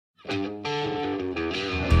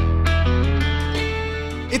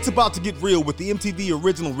It's about to get real with the MTV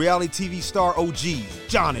original reality TV star OGs,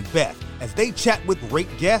 John and Beth, as they chat with great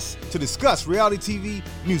guests to discuss reality TV,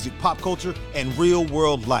 music, pop culture, and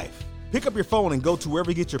real-world life. Pick up your phone and go to wherever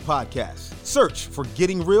you get your podcasts. Search for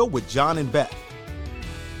Getting Real with John and Beth.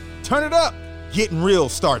 Turn it up. Getting Real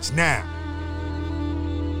starts now.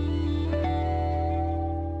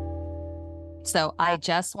 So I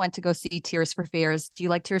just went to go see Tears for Fears. Do you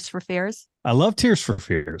like Tears for Fears? I love Tears for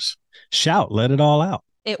Fears. Shout, let it all out.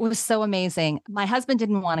 It was so amazing. My husband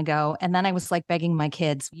didn't want to go. And then I was like begging my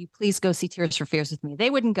kids, you please go see Tears for Fears with me.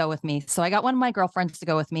 They wouldn't go with me. So I got one of my girlfriends to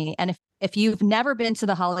go with me. And if you've never been to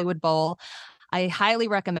the Hollywood Bowl, I highly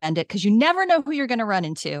recommend it because you never know who you're going to run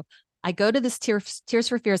into. I go to this Tears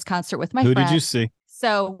for Fears concert with my friend. Who did you see?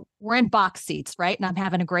 So we're in box seats, right? And I'm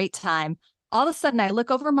having a great time. All of a sudden I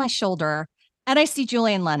look over my shoulder and I see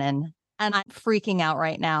Julian Lennon. And I'm freaking out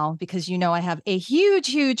right now because, you know, I have a huge,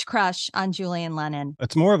 huge crush on Julian Lennon.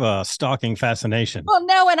 It's more of a stalking fascination. Well,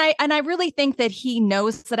 no, and I really think that he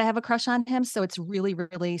knows that I have a crush on him. So it's really,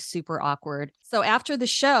 really super awkward. So after the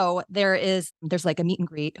show, there's like a meet and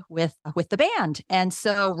greet with the band. And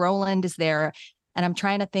so Roland is there. And I'm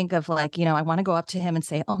trying to think of like, you know, I want to go up to him and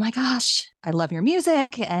say, oh my gosh, I love your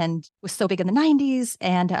music and was so big in the 90s.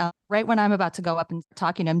 And right when I'm about to go up and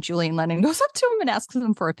talking to him, Julian Lennon goes up to him and asks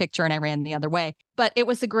him for a picture. And I ran the other way. But it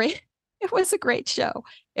was a great show.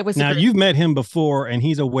 Now you've met him before and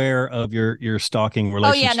he's aware of your stalking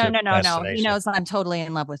relationship. Oh yeah, no. He knows I'm totally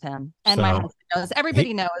in love with him. And my husband knows.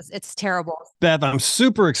 Everybody knows it's terrible. Beth, I'm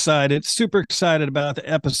super excited about the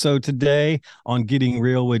episode today on Getting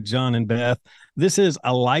Real with John and Beth. This is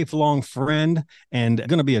a lifelong friend and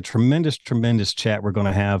going to be a tremendous, tremendous chat we're going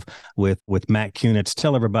to have with Matt Kunitz.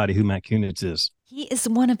 Tell everybody who Matt Kunitz is. He is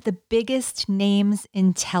one of the biggest names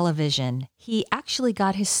in television. He actually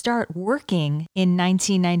got his start working in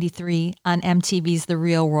 1993 on MTV's The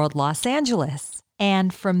Real World Los Angeles.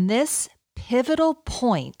 And from this pivotal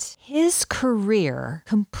point, his career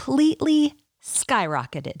completely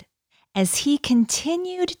skyrocketed as he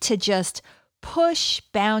continued to just push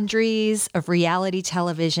boundaries of reality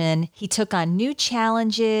television. He took on new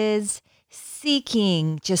challenges,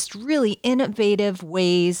 seeking just really innovative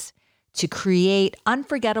ways to create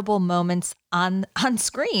unforgettable moments on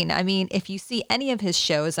screen. I mean, if you see any of his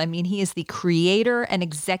shows, I mean, he is the creator and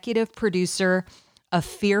executive producer of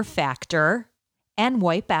Fear Factor and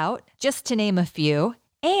Wipeout, just to name a few.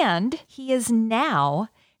 And he is now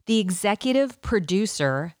the executive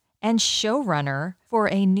producer and showrunner for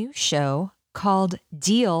a new show called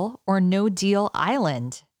Deal or No Deal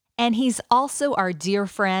Island. And he's also our dear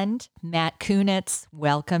friend, Matt Kunitz.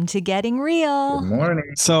 Welcome to Getting Real. Good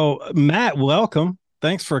morning. So, Matt, welcome.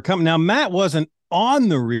 Thanks for coming. Now, Matt wasn't on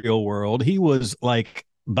The Real World. He was like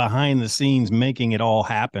behind the scenes making it all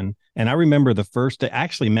happen. And I remember the first day, I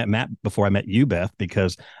actually met Matt before I met you, Beth,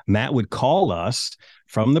 because Matt would call us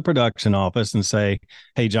from the production office and say,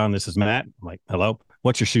 hey, John, this is Matt. I'm like, hello,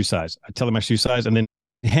 what's your shoe size? I tell him my shoe size and then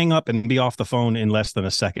hang up and be off the phone in less than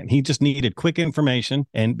a second. He just needed quick information.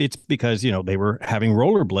 And it's because, you know, they were having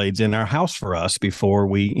rollerblades in our house for us before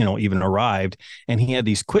we, you know, even arrived. And he had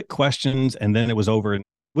these quick questions and then it was over. And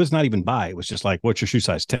it was not even by. It was just like, what's your shoe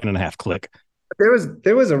size? 10.5, click. There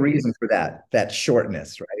was a reason for that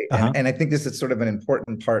shortness, right? Uh-huh. And I think this is sort of an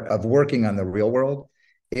important part of working on The Real World.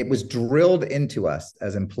 It was drilled into us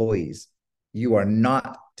as employees. You are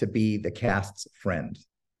not to be the cast's friend.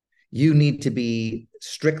 You need to be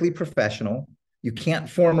strictly professional. You can't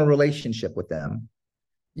form a relationship with them.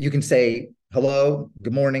 You can say hello,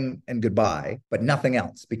 good morning, and goodbye, but nothing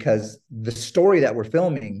else, because the story that we're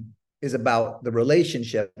filming is about the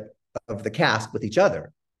relationship of the cast with each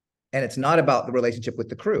other. And it's not about the relationship with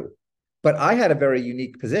the crew. But I had a very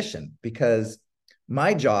unique position because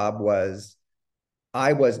my job was,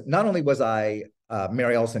 not only was I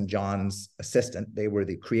Mary Elson John's assistant, they were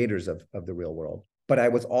the creators of The Real World, but I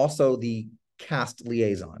was also the cast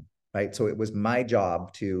liaison, right? So it was my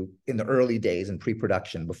job to, in the early days in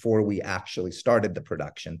pre-production, before we actually started the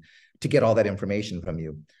production, to get all that information from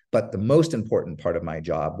you. But the most important part of my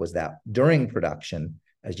job was that during production,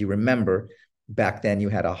 as you remember, back then you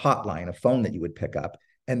had a hotline, a phone that you would pick up,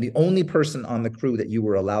 and the only person on the crew that you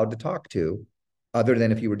were allowed to talk to, other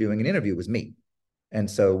than if you were doing an interview, was me. And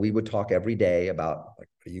so we would talk every day about, like,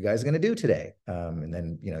 what are you guys going to do today? And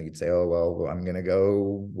then, you know, you'd say, oh, well, I'm going to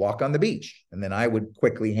go walk on the beach. And then I would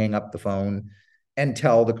quickly hang up the phone and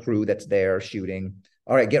tell the crew that's there shooting,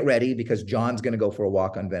 all right, get ready because John's going to go for a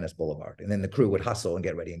walk on Venice Boulevard. And then the crew would hustle and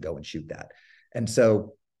get ready and go and shoot that. And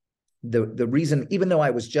so the reason, even though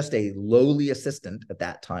I was just a lowly assistant at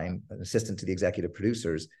that time, an assistant to the executive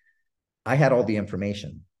producers, I had all the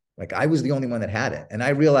information. Like I was the only one that had it. And I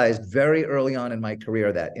realized very early on in my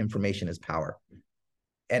career that information is power.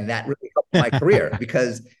 And that really helped my career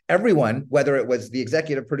because everyone, whether it was the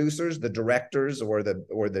executive producers, the directors, or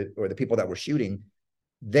the people that were shooting,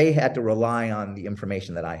 they had to rely on the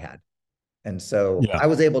information that I had. And so I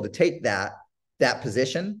was able to take that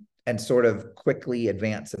position and sort of quickly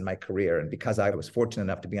advance in my career. And because I was fortunate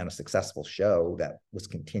enough to be on a successful show that was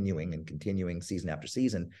continuing season after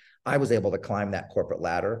season, I was able to climb that corporate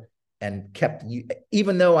ladder and kept,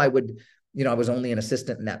 even though I would, I was only an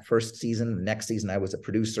assistant in that first season. The next season I was a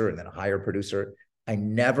producer and then a higher producer. I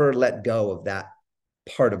never let go of that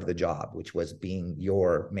part of the job, which was being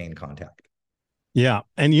your main contact. Yeah.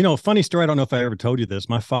 And, funny story. I don't know if I ever told you this.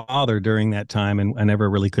 My father during that time, and I never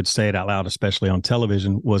really could say it out loud, especially on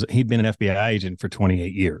television, was he'd been an FBI agent for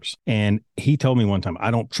 28 years. And he told me one time,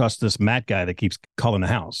 I don't trust this Matt guy that keeps calling the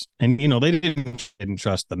house. And, they didn't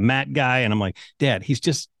trust the Matt guy. And I'm like, Dad, he's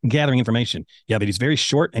just gathering information. Yeah, but he's very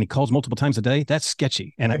short and he calls multiple times a day. That's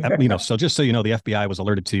sketchy. And, so just so you know, the FBI was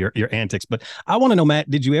alerted to your antics. But I want to know, Matt,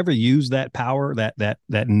 did you ever use that power, that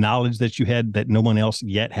knowledge that you had that no one else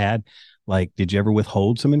yet had? Like, did you ever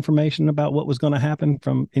withhold some information about what was going to happen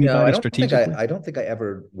from anybody strategically? I don't think I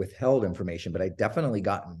ever withheld information, but I definitely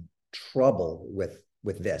got in trouble with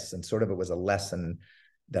this. And sort of it was a lesson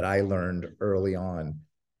that I learned early on.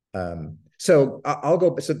 So I'll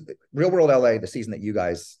go. So Real World LA, the season that you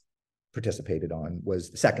guys participated on,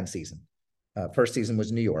 was the second season. First season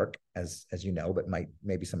was New York, as you know, but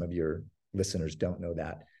maybe some of your listeners don't know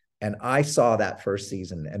that. And I saw that first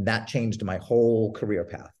season, and that changed my whole career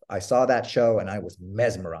path. I saw that show and I was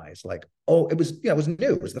mesmerized. Like, oh, it was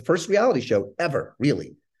new. It was the first reality show ever,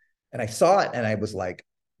 really. And I saw it and I was like,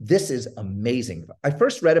 this is amazing. I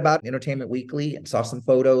first read about Entertainment Weekly and saw some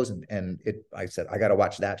photos, and I said, I got to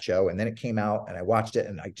watch that show. And then it came out and I watched it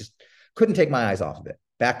and I just couldn't take my eyes off of it.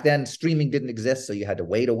 Back then, streaming didn't exist. So you had to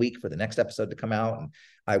wait a week for the next episode to come out. And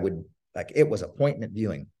it was appointment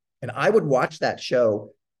viewing. And I would watch that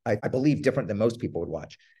show, I believe, different than most people would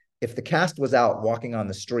watch. If the cast was out walking on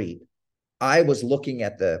the street, I was looking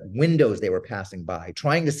at the windows they were passing by,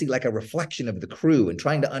 trying to see like a reflection of the crew and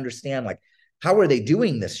trying to understand, like, how are they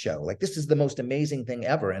doing this show? Like, this is the most amazing thing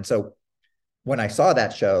ever. And so when I saw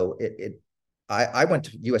that show, I went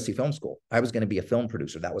to USC Film School. I was going to be a film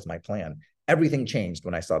producer. That was my plan. Everything changed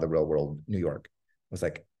when I saw The Real World New York. I was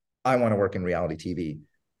like, I want to work in reality TV.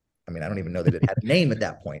 I mean, I don't even know that it had a name at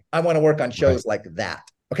that point. I want to work on shows like that.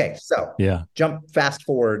 Okay, so fast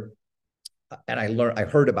forward, and I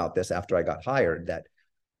heard about this after I got hired, that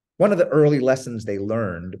one of the early lessons they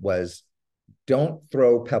learned was, don't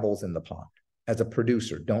throw pebbles in the pond. As a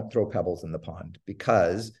producer, don't throw pebbles in the pond,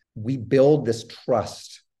 because we build this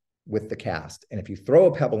trust with the cast. And if you throw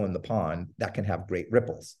a pebble in the pond, that can have great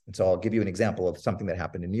ripples. And so I'll give you an example of something that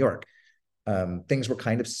happened in New York. Things were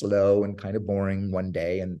kind of slow and kind of boring one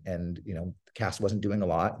day, and the cast wasn't doing a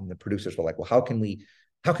lot, and the producers were like, well, how can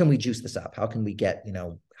we juice this up? How can we get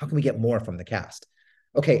more from the cast?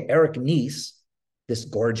 Okay, Eric Nies, this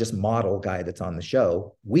gorgeous model guy that's on the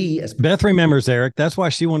show, Beth remembers Eric. That's why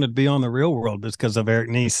she wanted to be on The Real World, is because of Eric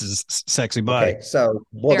Nies' sexy body. Okay, so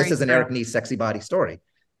this is an Eric Nies sexy body story.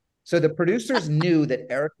 So the producers knew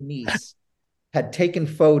that Eric Nies had taken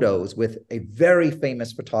photos with a very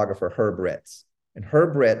famous photographer, Herb Ritz. And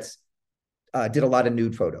Herb Ritz did a lot of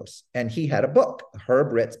nude photos. And he had a book,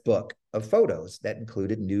 Herb Ritz book of photos that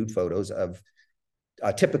included nude photos of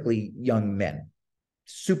typically young men.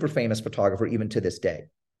 Super famous photographer even to this day.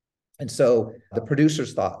 And so the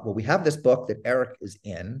producers thought, well, we have this book that Eric is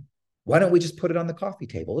in. Why don't we just put it on the coffee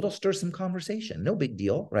table? It'll stir some conversation. No big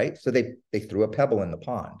deal, right? So they threw a pebble in the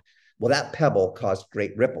pond. Well, that pebble caused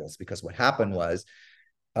great ripples, because what happened was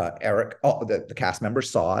Eric, the cast members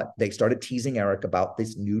saw it. They started teasing Eric about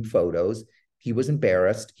these nude photos. He was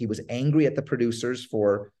embarrassed. He was angry at the producers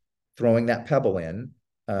for throwing that pebble in.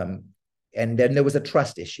 And then there was a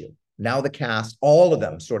trust issue. Now the cast, all of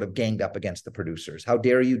them sort of ganged up against the producers. How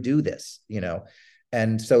dare you do this?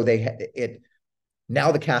 And so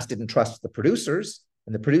now the cast didn't trust the producers,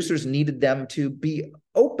 and the producers needed them to be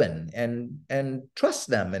open and trust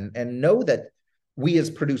them and know that we as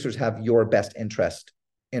producers have your best interest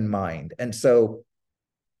in mind. And so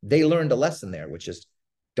they learned a lesson there, which is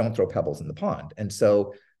don't throw pebbles in the pond. And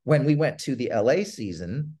so when we went to the LA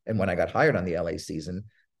season, and when I got hired on the LA season,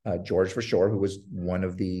 George Verschoor, who was one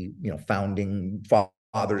of the founding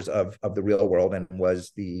fathers of The Real World and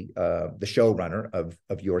was the showrunner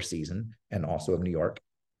of your season and also of New York,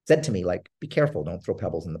 said to me, like, be careful, don't throw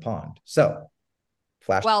pebbles in the pond. So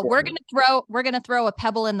we're gonna throw a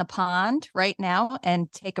pebble in the pond right now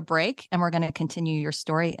and take a break, and we're gonna continue your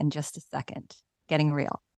story in just a second. Getting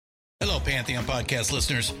real. Hello, Pantheon Podcast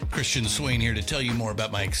listeners. Christian Swain here to tell you more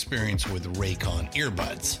about my experience with Raycon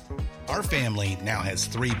earbuds. Our family now has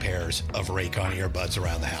 3 pairs of Raycon earbuds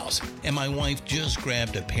around the house, and my wife just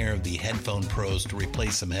grabbed a pair of the Headphone Pros to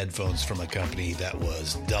replace some headphones from a company that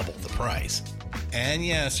was double the price. And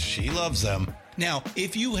yes, she loves them. Now,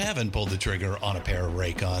 if you haven't pulled the trigger on a pair of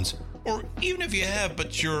Raycons, or even if you have,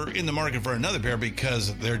 but you're in the market for another pair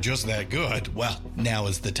because they're just that good, well, now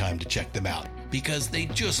is the time to check them out, because they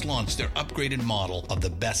just launched their upgraded model of the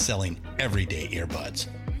best-selling everyday earbuds.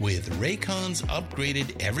 With Raycon's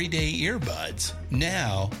upgraded everyday earbuds,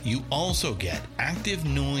 now you also get active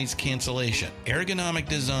noise cancellation, ergonomic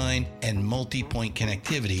design, and multi-point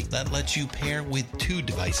connectivity that lets you pair with 2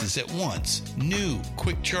 devices at once. New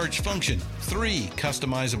quick charge function, 3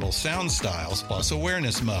 customizable sound styles, plus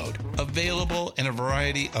awareness mode. Available in a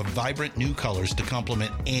variety of vibrant new colors to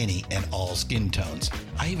complement any and all skin tones.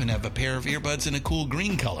 I even have a pair of earbuds in a cool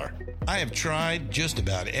green color. I have tried just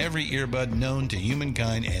about every earbud known to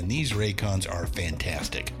humankind, and these Raycons are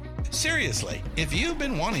fantastic. Seriously, if you've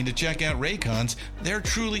been wanting to check out Raycons, there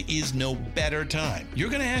truly is no better time. You're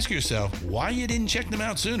going to ask yourself why you didn't check them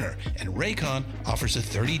out sooner, and Raycon offers a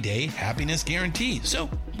 30-day happiness guarantee. So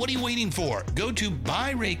what are you waiting for? Go to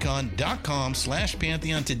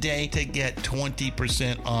buyraycon.com/Pantheon today to get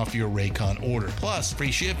 20% off your Raycon order, plus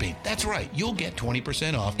free shipping. That's right, you'll get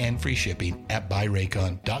 20% off and free shipping at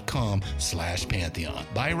buyraycon.com/Pantheon.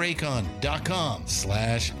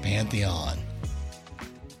 buyraycon.com/Pantheon.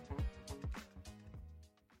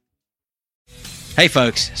 Hey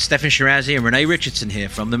folks, Stefan Shirazi and Renee Richardson here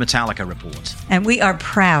from the Metallica Report. And we are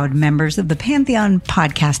proud members of the Pantheon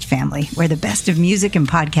podcast family, where the best of music and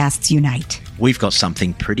podcasts unite. We've got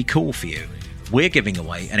something pretty cool for you. We're giving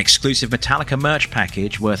away an exclusive Metallica merch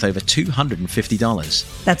package worth over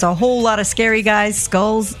 $250. That's a whole lot of Scary Guys,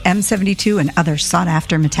 skulls, M72, and other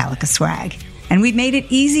sought-after Metallica swag. And we've made it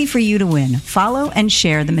easy for you to win. Follow and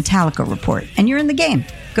share the Metallica Report, and you're in the game.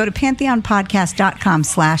 Go to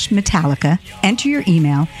pantheonpodcast.com/Metallica, enter your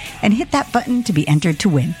email, and hit that button to be entered to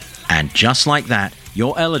win. And just like that,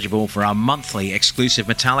 you're eligible for our monthly exclusive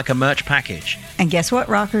Metallica merch package. And guess what,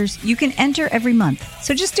 rockers? You can enter every month,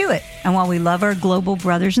 so just do it. And while we love our global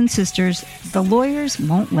brothers and sisters, the lawyers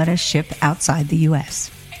won't let us ship outside the U.S.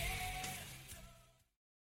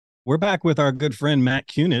 We're back with our good friend Matt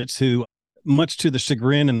Kunitz, who, much to the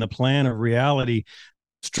chagrin and the plan of reality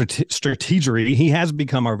strategery, he has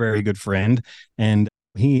become our very good friend, and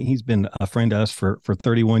he's been a friend to us for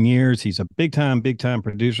 31 years. He's a big time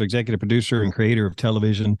producer, executive producer, and creator of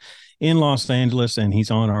television in Los Angeles, and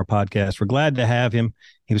he's on our podcast. We're glad to have him.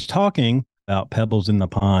 He was talking about pebbles in the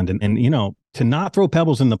pond, and you know, to not throw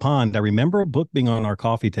pebbles in the pond. I remember a book being on our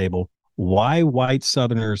coffee table, Why White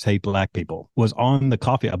Southerners Hate Black People, was on the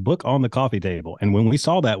a book on the coffee table, and when we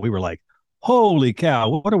saw that, we were like, holy cow,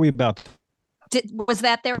 what are we about to Was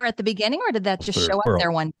that there at the beginning, or did that just show up there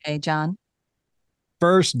one day, John?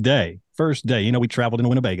 First day. You know, we traveled into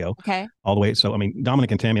Winnebago, okay, all the way. So, I mean,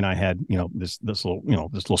 Dominic and Tammy and I had, you know, these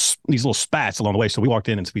little spats along the way. So we walked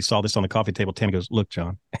in and we saw this on the coffee table. Tammy goes, "Look,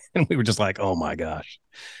 John," and we were just like, "Oh my gosh!"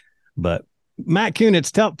 But Matt Kunitz,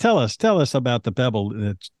 tell us about the pebble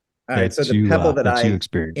that, all right, so the pebble that I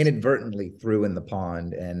experienced, inadvertently threw in the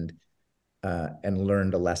pond and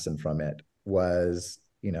learned a lesson from it was,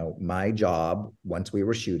 you know, my job once we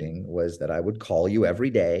were shooting was that I would call you every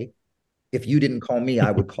day. If you didn't call me, I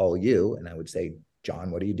would call you, and I would say, "John,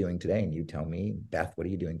 what are you doing today?" And you tell me. "Beth, what are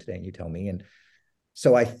you doing today?" And you tell me. And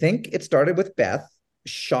so I think it started with Beth.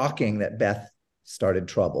 Shocking that Beth started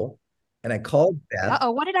trouble. And I called Beth. Uh-oh,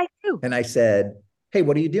 what did I do? And I said, "Hey,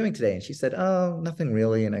 what are you doing today?" And she said, "Oh, nothing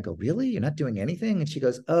really." And I go, "Really? You're not doing anything?" And she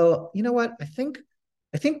goes, "Oh, you know what? I think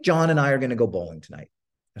John and I are going to go bowling tonight."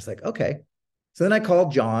 I was like, "Okay." So then I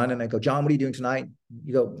called John and I go, "John, what are you doing tonight?"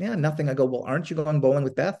 You go, "Yeah, nothing." I go, "Well, aren't you going bowling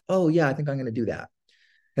with Beth?" "Oh, yeah, I think I'm going to do that."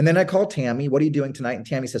 And then I called Tammy, "What are you doing tonight?" And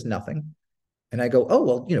Tammy says, "Nothing." And I go, "Oh,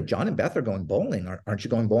 well, you know, John and Beth are going bowling. Aren't you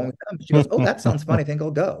going bowling with them?" She goes, "Oh, that sounds fun. I think I'll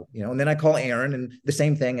go." You know, and then I call Aaron and the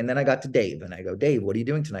same thing. And then I got to Dave and I go, "Dave, what are you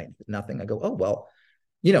doing tonight?" He goes, "Nothing." I go, "Oh, well,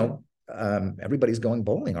 you know, everybody's going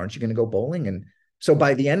bowling. Aren't you going to go bowling?" And so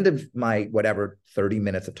by the end of my, 30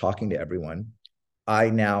 minutes of talking to everyone,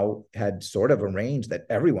 I now had sort of arranged that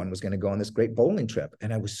everyone was going to go on this great bowling trip.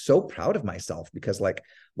 And I was so proud of myself because, like,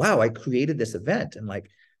 wow, I created this event. And like,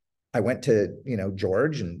 I went to, you know,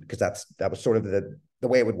 George, and because that was sort of the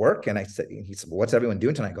way it would work. And he said, "Well, what's everyone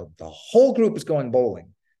doing tonight?" I go, "The whole group is going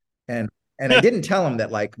bowling." And I didn't tell him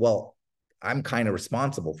that, like, well, I'm kind of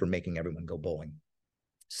responsible for making everyone go bowling.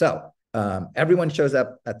 So everyone shows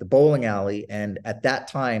up at the bowling alley. And at that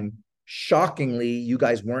time, shockingly, you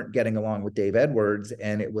guys weren't getting along with Dave Edwards.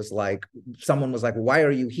 And it was like, someone was like, why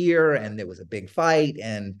are you here? And there was a big fight,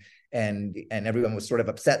 and everyone was sort of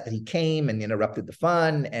upset that he came and interrupted the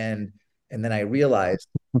fun. And then I realized,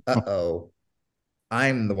 uh-oh,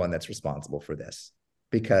 I'm the one that's responsible for this,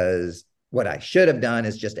 because what I should have done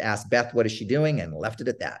is just ask Beth, what is she doing? And left it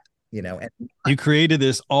at that, and you created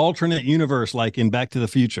this alternate universe, like in Back to the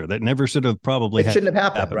Future, that never should have probably shouldn't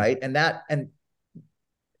have happened. Right. And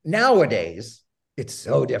nowadays it's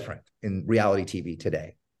so different in reality TV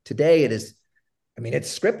today. Today it is, I mean,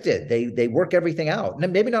 it's scripted. They work everything out.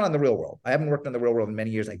 Maybe not on The Real World. I haven't worked on The Real World in many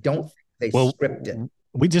years. I don't think they script it.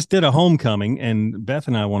 We just did a homecoming, and Beth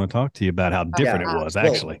and I want to talk to you about how different it was,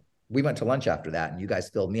 actually. Well, we went to lunch after that, and you guys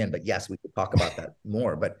filled me in. But yes, we could talk about that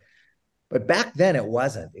more. But back then it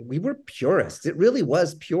wasn't. We were purists. It really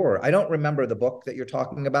was pure. I don't remember the book that you're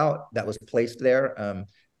talking about that was placed there.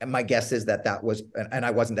 And my guess is that was, and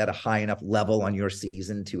I wasn't at a high enough level on your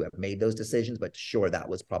season to have made those decisions, but sure, that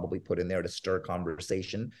was probably put in there to stir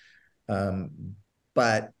conversation.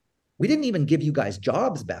 But we didn't even give you guys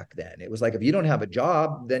jobs back then. It was like, if you don't have a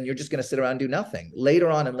job, then you're just going to sit around and do nothing. Later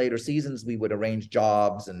on in later seasons, we would arrange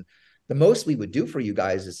jobs, and the most we would do for you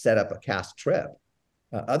guys is set up a cast trip.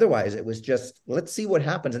 Otherwise, it was just, let's see what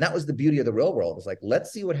happens. And that was the beauty of The Real World. It was like,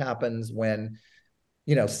 let's see what happens when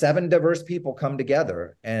 7 diverse people come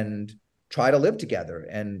together and try to live together.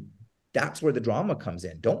 And that's where the drama comes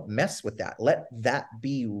in. Don't mess with that. Let that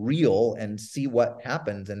be real and see what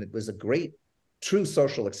happens. And it was a great, true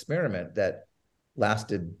social experiment that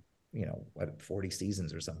lasted, 40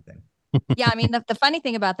 seasons or something. Yeah. I mean, the funny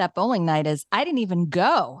thing about that bowling night is I didn't even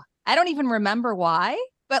go. I don't even remember why,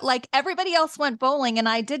 but like everybody else went bowling and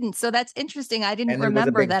I didn't. So that's interesting. I didn't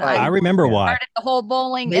remember that. I remember why. Started the whole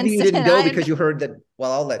bowling. Maybe you didn't go because you heard that.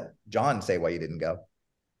 Well, I'll let John say why you didn't go.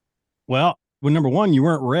 Well, number one, you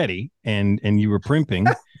weren't ready, and you were primping,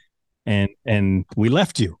 and we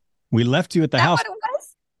left you. We left you at the house. What it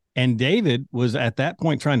was? And David was at that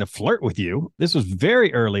point trying to flirt with you. This was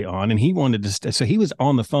very early on, and he wanted to so he was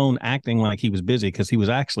on the phone acting like he was busy because he was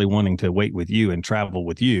actually wanting to wait with you and travel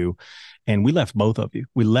with you. And we left both of you.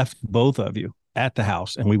 We left both of you at the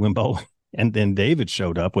house, and we went bowling. And then David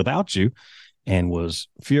showed up without you and was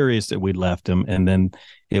furious that we'd left him. And then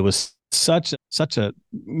it was such a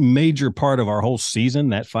major part of our whole season,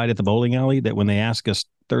 that fight at the bowling alley, that when they asked us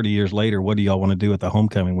 30 years later, what do y'all want to do at the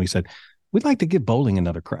homecoming? We said, we'd like to give bowling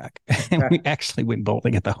another crack. And we actually went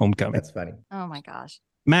bowling at the homecoming. That's funny. Oh my gosh.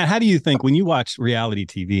 Matt, how do you think when you watch reality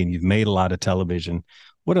TV and you've made a lot of television,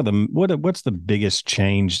 what's the biggest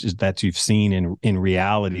change that you've seen in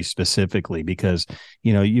reality specifically? Because,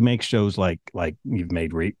 you make shows like you've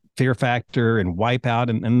made Fear Factor and Wipeout,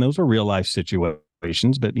 and those are real life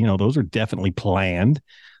situations, but, those are definitely planned.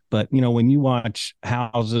 But, when you watch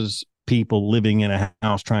houses, people living in a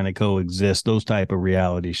house trying to coexist, those type of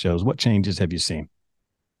reality shows, what changes have you seen?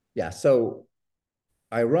 Yeah. So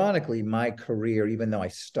ironically, my career, even though I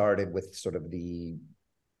started with sort of the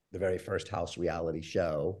very first house reality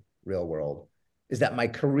show, Real World, is that my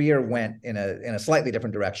career went in a slightly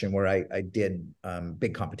different direction, where I did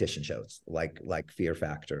big competition shows like Fear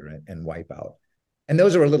Factor and Wipeout. And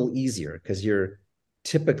those are a little easier because you're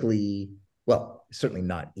typically, well, certainly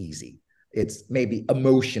not easy. It's maybe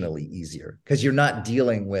emotionally easier because you're not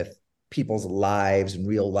dealing with people's lives and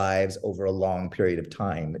real lives over a long period of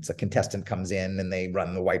time. It's a contestant comes in and they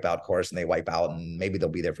run the Wipeout course and they wipe out, and maybe they'll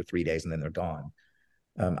be there for 3 days and then they're gone.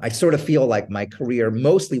 I sort of feel like my career,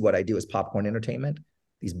 mostly what I do is popcorn entertainment,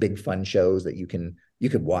 these big fun shows that you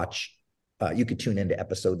could watch. You could tune into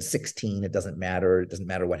episode 16. It doesn't matter. It doesn't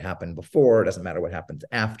matter what happened before. It doesn't matter what happens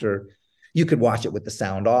after. You could watch it with the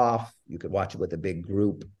sound off. You could watch it with a big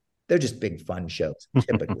group. They're just big fun shows,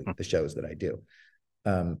 typically the shows that I do.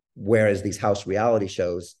 Whereas these house reality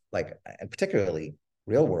shows, and particularly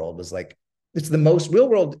Real World, was like, Real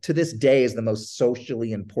World to this day is the most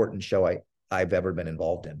socially important show I've ever been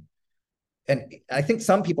involved in. And I think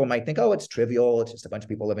some people might think, oh, it's trivial. It's just a bunch of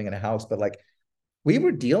people living in a house. But we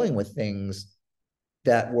were dealing with things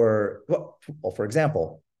that were, well, for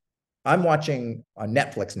example, I'm watching on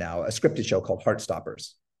Netflix now a scripted show called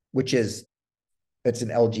Heartstoppers, it's an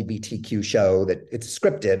LGBTQ show that it's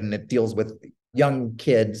scripted, and it deals with young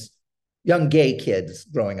gay kids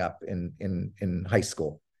growing up in high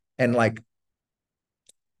school. And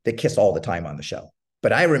they kiss all the time on the show.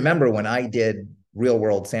 But I remember when I did Real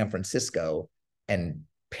World San Francisco and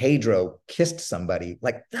Pedro kissed somebody,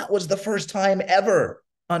 that was the first time ever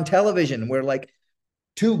on television where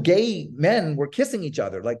 2 gay men were kissing each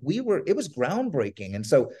other. It was groundbreaking. And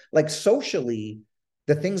so socially,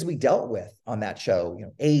 the things we dealt with on that show,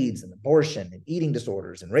 AIDS and abortion and eating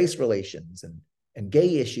disorders and race relations and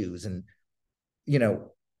gay issues. And,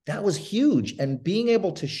 that was huge. And being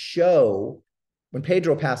able to show, when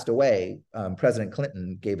Pedro passed away, President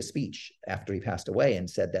Clinton gave a speech after he passed away and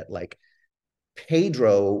said that like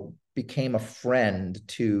Pedro became a friend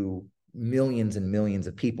to millions and millions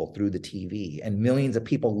of people through the TV, and millions of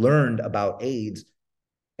people learned about AIDS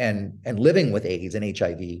and living with AIDS and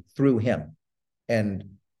HIV through him. And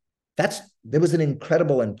there was an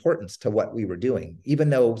incredible importance to what we were doing, even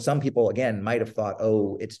though some people, again, might have thought,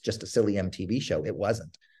 oh, it's just a silly MTV show. It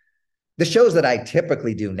wasn't. The shows that I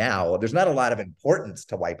typically do now, there's not a lot of importance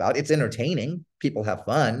to Wipeout. It's entertaining. People have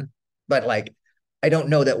fun. But like, I don't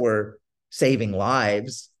know that we're saving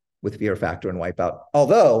lives with Fear Factor and Wipeout.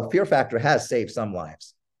 Although Fear Factor has saved some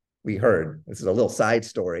lives. We heard, this is a little side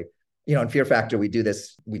story. In Fear Factor, we did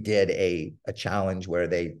a challenge where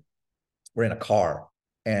they were in a car,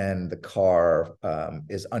 and the car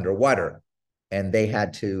is underwater, and they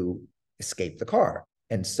had to escape the car.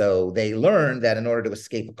 And so they learned that in order to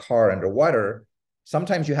escape a car underwater,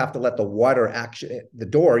 sometimes you have to let the water the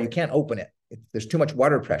door, you can't open it. There's too much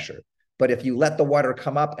water pressure. But if you let the water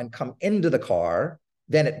come up and come into the car,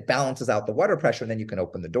 then it balances out the water pressure, and then you can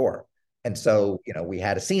open the door. And so, we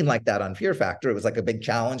had a scene like that on Fear Factor. It was like a big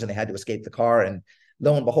challenge, and they had to escape the car. And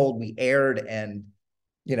lo and behold, we aired. And,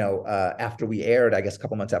 after we aired, I guess a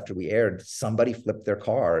couple months after we aired, somebody flipped their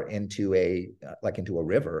car into a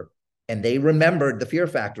river, and they remembered the Fear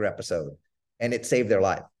Factor episode, and it saved their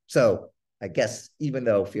life. So I guess even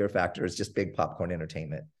though Fear Factor is just big popcorn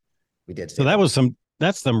entertainment, we did. So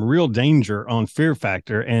that's some real danger on Fear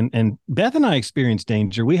Factor. And Beth and I experienced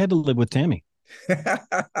danger. We had to live with Tammy.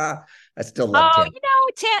 I still love Tammy.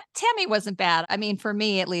 Tammy wasn't bad. I mean, for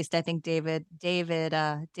me, at least, I think David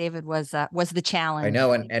was the challenge. I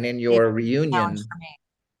know. And in your reunion,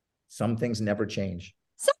 some things never change.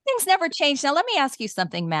 Some things never change. Now, let me ask you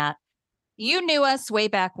something, Matt. You knew us way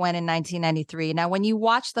back when in 1993. Now, when you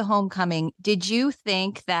watched the Homecoming, did you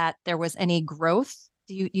think that there was any growth?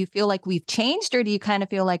 Do you feel like we've changed, or do you kind of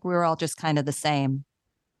feel like we were all just kind of the same?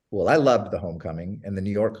 Well, I loved the Homecoming and the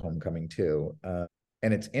New York Homecoming too.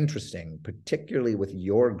 And it's interesting, particularly with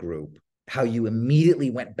your group, how you immediately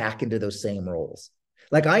went back into those same roles.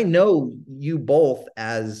 Like, I know you both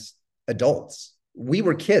as adults. We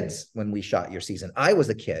were kids when we shot your season. I was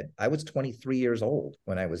a kid. I was 23 years old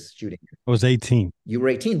when I was shooting. I was 18. You were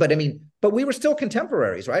 18, but we were still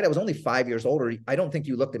contemporaries, right? I was only 5 years older. I don't think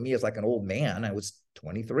you looked at me as like an old man. I was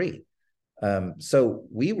 23. So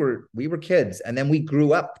we were kids, and then we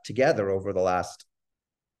grew up together over the last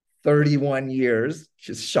 31 years, which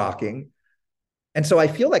is shocking. And so I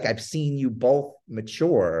feel like I've seen you both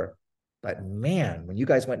mature, but man, when you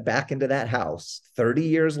guys went back into that house 30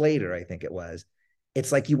 years later, I think it was,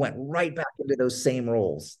 it's like you went right back into those same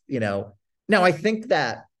roles, Now, I think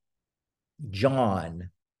that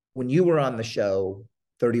John, when you were on the show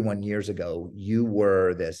 31 years ago, you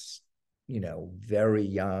were this, very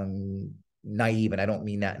young, naive, and I don't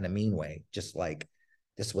mean that in a mean way, just like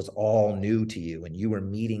this was all new to you, and you were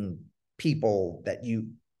meeting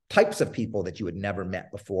types of people that you had never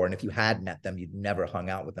met before. And if you had met them, you'd never hung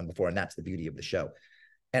out with them before. And that's the beauty of the show.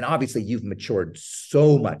 And obviously you've matured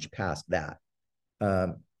so much past that.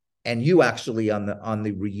 And you actually on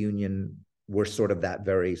the reunion were sort of that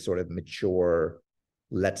very sort of mature,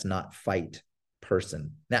 let's not fight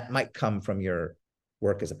person. That might come from your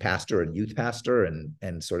work as a pastor and youth pastor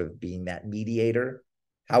and sort of being that mediator.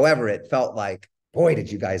 However, it felt like, boy,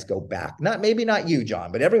 did you guys go back. Maybe not you,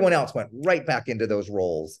 John, but everyone else went right back into those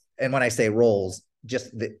roles. And when I say roles,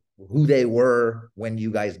 just who they were when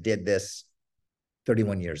you guys did this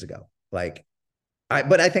 31 years ago. But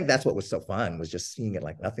I think that's what was so fun, was just seeing it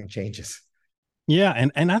like nothing changes. Yeah.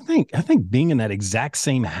 And I think being in that exact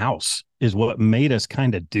same house is what made us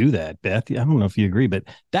kind of do that, Beth. I don't know if you agree, but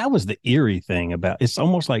that was the eerie thing about it's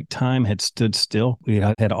almost like time had stood still. We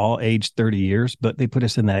had all aged 30 years, but they put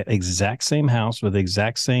us in that exact same house with the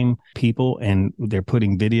exact same people, and they're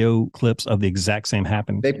putting video clips of the exact same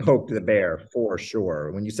happening. They poked the bear for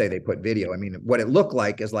sure. When you say they put video, I mean, what it looked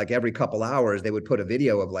like is like every couple hours they would put a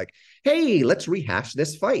video of like, hey, let's rehash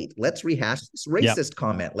this fight. Let's rehash this racist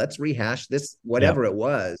comment. Let's rehash this, whatever it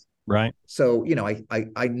was. Right. So,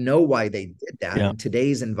 I know why they did that. In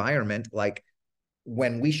today's environment, like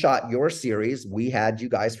when we shot your series, we had you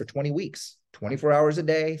guys for 20 weeks, 24 hours a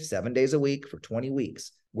day, 7 days a week for 20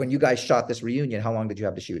 weeks. When you guys shot this reunion, how long did you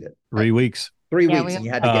have to shoot it? 3 weeks. 3 weeks. And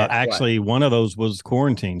you had to get actually one of those was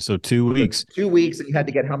quarantine. So 2 weeks. 2 weeks. And you had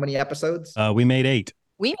to get how many episodes? We made 8.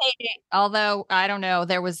 We made it, although I don't know,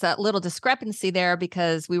 there was a little discrepancy there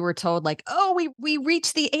because we were told like, oh, we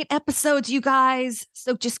reached the 8 episodes, you guys.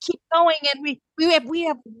 So just keep going. And we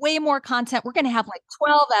have way more content. We're gonna have like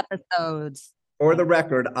 12 episodes. For the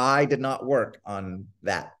record, I did not work on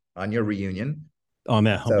that, on your reunion. On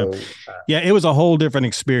that So yeah, it was a whole different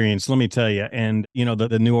experience, let me tell you. And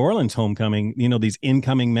the New Orleans homecoming, these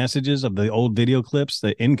incoming messages of the old video clips,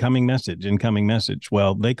 the incoming message.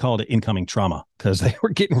 Well, they called it incoming trauma because they were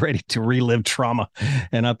getting ready to relive trauma,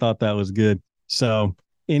 and I thought that was good. So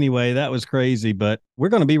anyway, that was crazy. But we're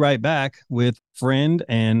going to be right back with friend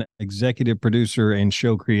and executive producer and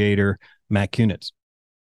show creator Matt Kunitz.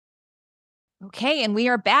 Okay, and we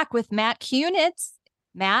are back with Matt Kunitz.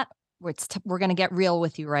 Matt, we're going to get real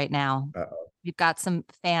with you right now. Uh-oh. We've got some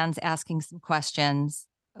fans asking some questions.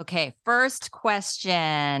 Okay, first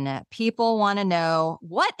question. People want to know,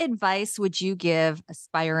 what advice would you give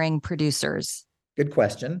aspiring producers? Good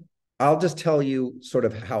question. I'll just tell you sort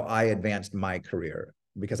of how I advanced my career,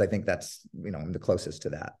 because I think that's, I'm the closest to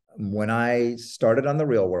that. When I started on The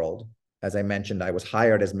Real World, as I mentioned, I was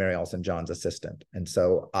hired as Mary St. John's assistant. And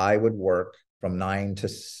so I would work from 9 to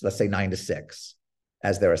 6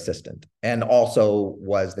 as their assistant, and also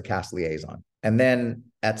was the cast liaison. And then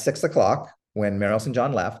at 6:00, when Mary St.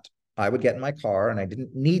 John left, I would get in my car, and I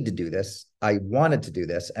didn't need to do this. I wanted to do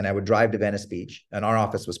this, and I would drive to Venice Beach. And our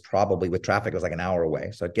office was probably, with traffic, it was like an hour away.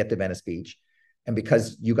 So I'd get to Venice Beach. And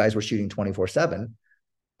because you guys were shooting 24/7,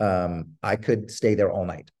 I could stay there all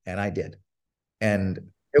night. And I did. And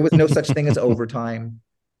there was no such thing as overtime.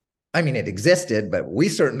 I mean, it existed, but we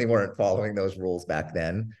certainly weren't following those rules back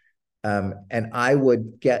then. And I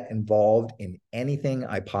would get involved in anything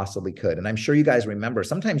I possibly could. And I'm sure you guys remember,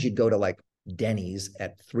 sometimes you'd go to like Denny's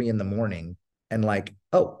at 3 a.m. and like,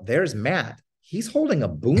 oh, there's Matt. He's holding a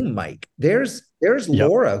boom mic. There's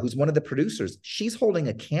Laura, who's one of the producers. She's holding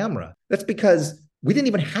a camera. That's because we didn't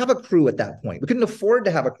even have a crew at that point. We couldn't afford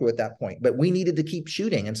to have a crew at that point, but we needed to keep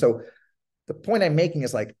shooting. And so the point I'm making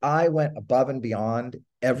is like, I went above and beyond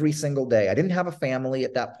every single day. I didn't have a family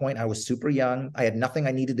at that point. I was super young. I had nothing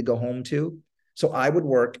I needed to go home to. So I would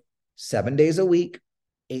work 7 days a week,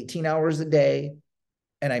 18 hours a day,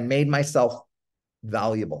 and I made myself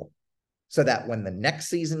valuable so that when the next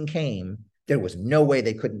season came, there was no way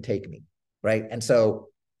they couldn't take me, right? And so,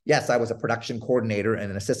 yes, I was a production coordinator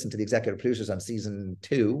and an assistant to the executive producers on season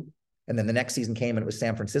 2. And then the next season came and it was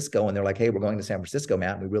San Francisco. And they're like, hey, we're going to San Francisco,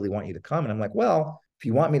 Matt. And we really want you to come. And I'm like, well, if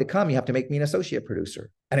you want me to come, you have to make me an associate producer.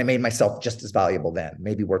 And I made myself just as valuable then,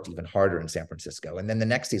 maybe worked even harder in San Francisco. And then the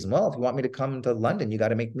next season, well, if you want me to come to London, you got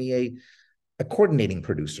to make me a coordinating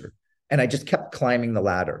producer. And I just kept climbing the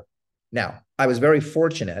ladder. Now, I was very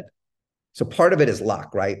fortunate. So part of it is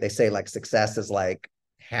luck, right? They say like success is like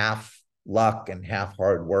half luck and half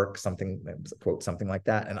hard work, something like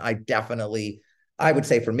that. And I would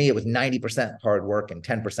say for me, it was 90% hard work and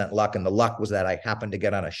 10% luck. And the luck was that I happened to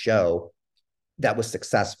get on a show that was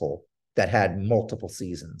successful, that had multiple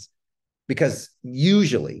seasons. Because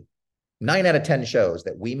usually 9 out of 10 shows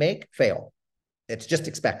that we make fail. It's just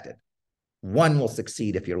expected. One will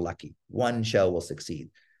succeed if you're lucky. One show will succeed.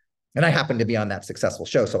 And I happened to be on that successful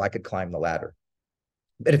show, so I could climb the ladder.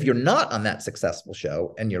 But if you're not on that successful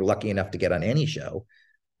show and you're lucky enough to get on any show,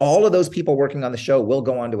 all of those people working on the show will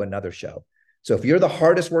go on to another show. So if you're the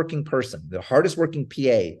hardest working person, the hardest working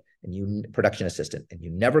PA and you production assistant, and you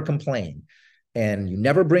never complain and you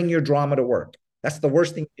never bring your drama to work, that's the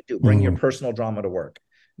worst thing you can do. Bring your personal drama to work.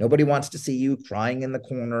 Nobody wants to see you crying in the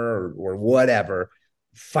corner or whatever,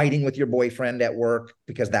 fighting with your boyfriend at work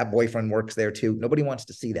because that boyfriend works there too. Nobody wants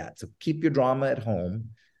to see that. So keep your drama at home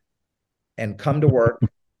and come to work,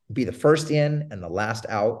 be the first in and the last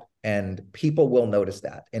out. And people will notice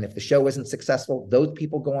that. And if the show isn't successful, those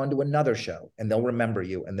people go on to another show and they'll remember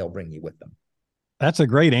you and they'll bring you with them. That's a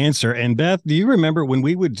great answer. And Beth, do you remember when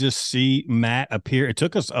we would just see Matt appear? It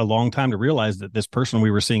took us a long time to realize that this person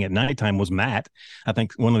we were seeing at nighttime was Matt. I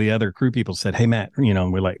think one of the other crew people said, hey, Matt,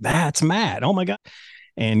 and we're like, that's Matt. Oh my God.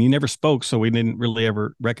 And you never spoke, so we didn't really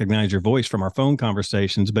ever recognize your voice from our phone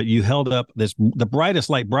conversations, but you held up the brightest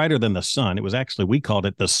light, brighter than the sun. It was actually, we called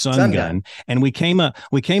it the sun gun. And we came up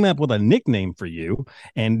with a nickname for you.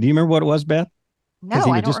 And do you remember what it was, Beth? No,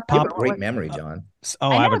 I don't remember. You have a great memory, John.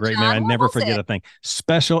 I have a great memory. I never forget a thing.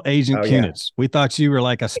 Special Agent Kunitz. We thought you were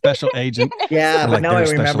like a special agent. Yeah, but now I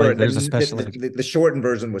remember there's a special the shortened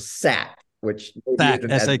version was SAC, which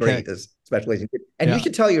isn't as great as Special Agent. And you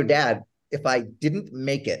should tell your dad, if I didn't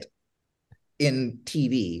make it in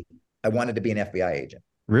TV, I wanted to be an FBI agent.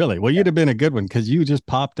 Really? Well, you'd have been a good one because you just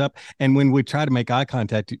popped up. And when we try to make eye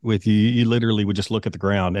contact with you, you literally would just look at the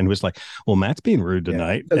ground and was like, well, Matt's being rude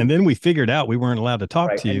tonight. So, and then we figured out we weren't allowed to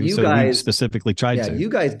talk to you. So we specifically tried to. You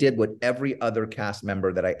guys did what every other cast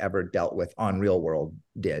member that I ever dealt with on Real World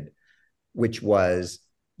did, which was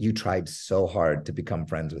you tried so hard to become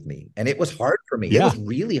friends with me. And it was hard for me. It was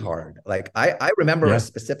really hard. Like I remember a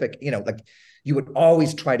specific, like you would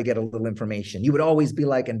always try to get a little information. You would always be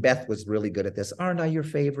like, and Beth was really good at this. Aren't I your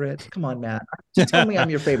favorite? Come on, Matt. Just tell me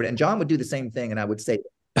I'm your favorite. And John would do the same thing. And I would say,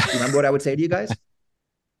 do you remember what I would say to you guys?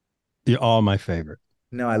 You're all my favorite.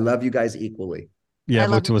 No, I love you guys equally. Yeah,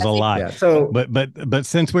 which was a lie. Yeah, so, but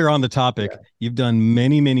since we're on the topic, you've done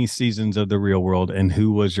many seasons of The Real World, and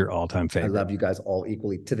who was your all-time favorite? I love you guys all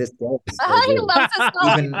equally to this day. He loves us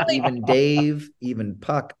all even Dave, even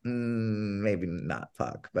Puck, maybe not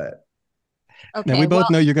Puck, but okay. Now we both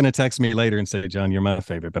know you're going to text me later and say, John, you're my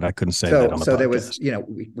favorite, but I couldn't say that on the podcast. So there was,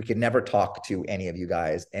 we could never talk to any of you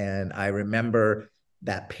guys, and I remember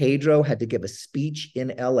that Pedro had to give a speech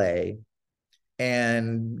in LA,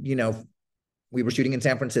 and we were shooting in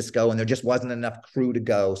San Francisco and there just wasn't enough crew to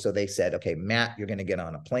go. So they said, okay, Matt, you're going to get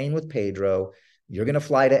on a plane with Pedro. You're going to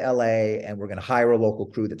fly to LA and we're going to hire a local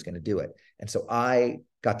crew that's going to do it. And so I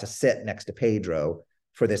got to sit next to Pedro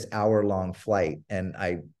for this hour-long flight. And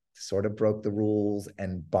I sort of broke the rules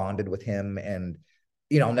and bonded with him. And,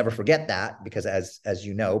 I'll never forget that because as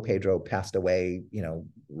you know, Pedro passed away,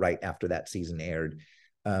 right after that season aired.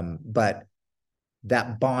 But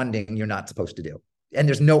that bonding you're not supposed to do. And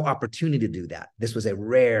there's no opportunity to do that. This was a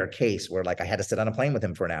rare case where I had to sit on a plane with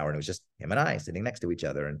him for an hour and it was just him and I sitting next to each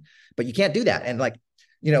other. But you can't do that. And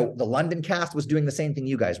the London cast was doing the same thing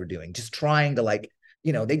you guys were doing, just trying to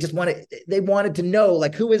they wanted to know,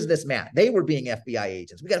 who is this Matt? They were being FBI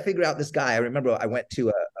agents. We got to figure out this guy. I remember I went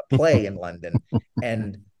to a play in London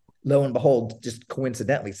and lo and behold, just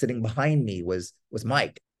coincidentally sitting behind me was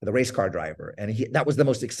Mike, the race car driver. And that was the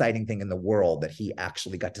most exciting thing in the world, that he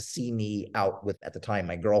actually got to see me out with, at the time,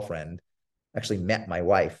 my girlfriend, actually met my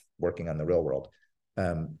wife working on The Real World.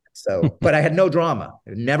 But I had no drama.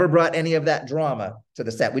 I never brought any of that drama to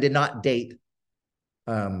the set. We did not date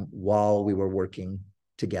while we were working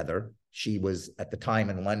together. She was, at the time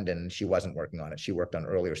in London, she wasn't working on it. She worked on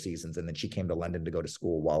earlier seasons. And then she came to London to go to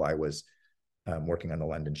school while I was working on the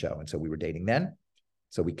London show. And so we were dating then.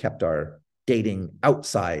 So we kept our dating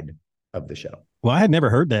outside of the show. Well, I had never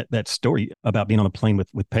heard that story about being on a plane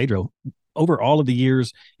with Pedro. Over all of the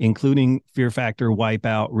years, including Fear Factor,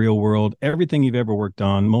 Wipeout, Real World, everything you've ever worked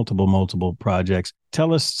on, multiple projects.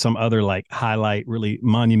 Tell us some other highlight, really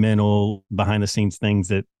monumental behind the scenes things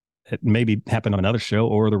that maybe happened on another show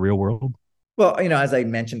or The Real World. Well, as I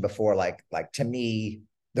mentioned before, to me,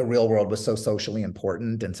 The Real World was so socially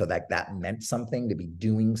important. And so that meant something, to be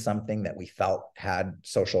doing something that we felt had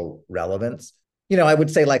social relevance. I would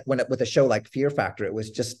say with a show like Fear Factor, it was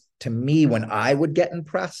just, to me, when I would get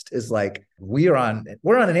impressed is we're on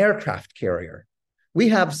an aircraft carrier. We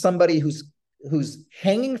have somebody who's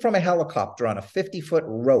hanging from a helicopter on a 50-foot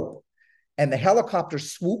rope, and the helicopter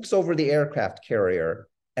swoops over the aircraft carrier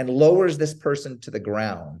and lowers this person to the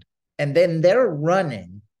ground. And then they're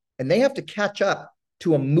running and they have to catch up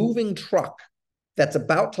to a moving truck that's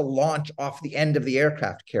about to launch off the end of the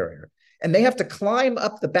aircraft carrier. And they have to climb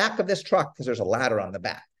up the back of this truck because there's a ladder on the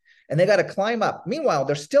back. And they got to climb up. Meanwhile,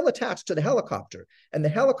 they're still attached to the helicopter. And the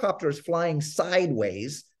helicopter is flying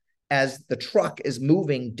sideways as the truck is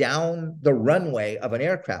moving down the runway of an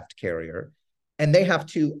aircraft carrier. And they have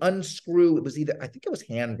to unscrew, I think it was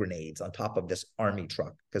hand grenades on top of this army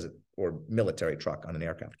truck or military truck on an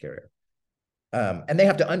aircraft carrier. And they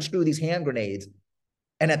have to unscrew these hand grenades.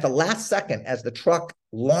 And at the last second, as the truck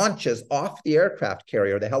launches off the aircraft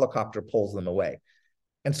carrier, the helicopter pulls them away.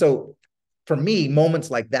 And so for me, moments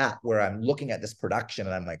like that, where I'm looking at this production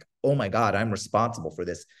and I'm like, oh my God, I'm responsible for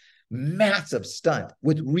this massive stunt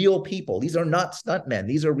with real people. These are not stuntmen.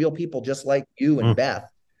 These are real people just like you and Beth.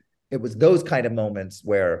 It was those kind of moments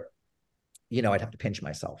where, I'd have to pinch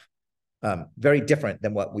myself. Very different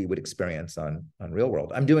than what we would experience on Real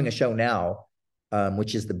World. I'm doing a show now,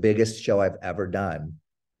 which is the biggest show I've ever done.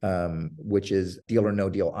 Which is Deal or No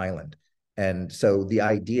Deal Island. And so the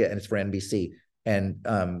idea, and it's for NBC, and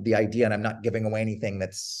the idea, and I'm not giving away anything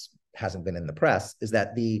hasn't been in the press, is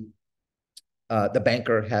that the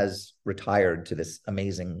banker has retired to this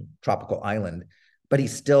amazing tropical island, but he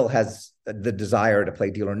still has the desire to play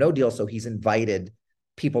Deal or No Deal. So he's invited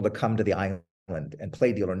people to come to the island and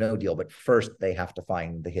play Deal or No Deal, but first they have to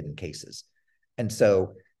find the hidden cases. And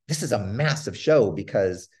so this is a massive show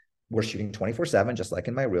because we're shooting 24/7, just like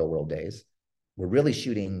in my Real World days. We're really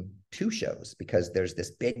shooting two shows, because there's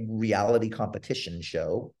this big reality competition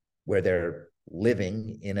show where they're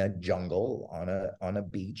living in a jungle on a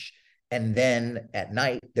beach, and then at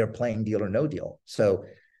night they're playing Deal or No Deal. So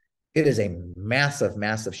it is a massive,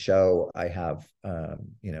 massive show. I have a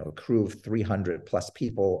crew of 300 plus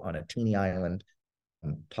people on a teeny island,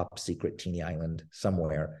 top secret teeny island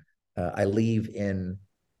somewhere. I leave in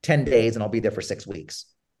 10 days and I'll be there for 6 weeks.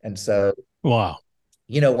 And so, wow,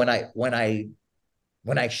 when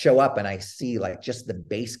I show up and I see like just the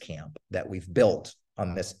base camp that we've built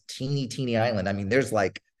on this teeny island, I mean, there's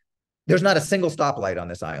not a single stoplight on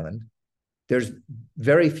this island. There's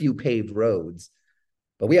very few paved roads,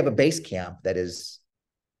 but we have a base camp that is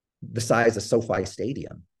the size of SoFi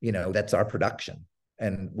Stadium. That's our production.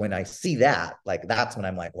 And when I see that, like, that's when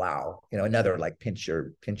I'm like, wow, another like pinch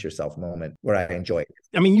yourself moment where I enjoy it.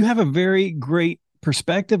 I mean, you have a very great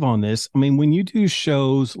perspective on this. I mean, when you do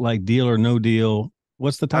shows like Deal or No Deal,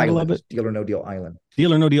 what's the title of it? Deal or No Deal Island.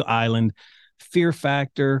 Deal or No Deal Island, Fear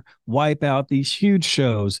Factor, Wipeout, these huge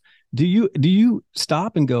shows. Do you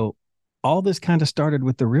stop and go, all this kind of started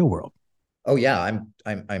with the real world? Oh yeah,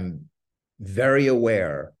 I'm very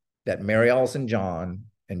aware that Mary Alice John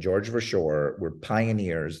and George Verschoor were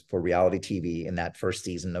pioneers for reality TV in that first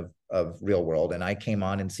season of Real World, and I came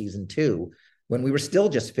on in season 2 when we were still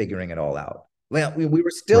just figuring it all out. Well, we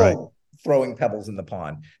were still throwing pebbles in the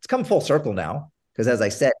pond. It's come full circle now, because as I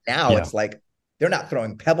said, now it's like they're not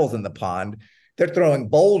throwing pebbles in the pond, they're throwing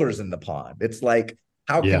boulders in the pond. It's like,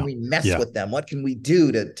 how can we mess with them? What can we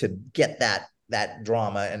do to get that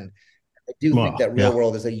drama? And I do think that Real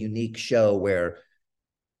World is a unique show where,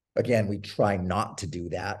 again, we try not to do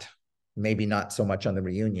that. Maybe not so much on the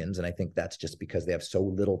reunions. And I think that's just because they have so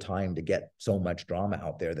little time to get so much drama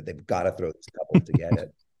out there that they've got to throw this couple to get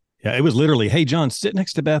it. Yeah, it was literally, hey, John, sit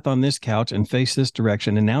next to Beth on this couch and face this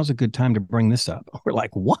direction. And now's a good time to bring this up. We're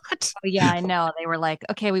like, what? Oh, yeah, I know. They were like,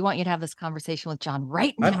 okay, we want you to have this conversation with John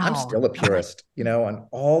right now. I'm still a purist, on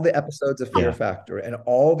all the episodes of Fear Factor and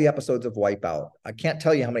all the episodes of Wipeout. I can't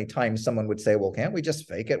tell you how many times someone would say, well, can't we just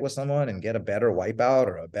fake it with someone and get a better Wipeout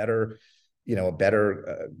or a better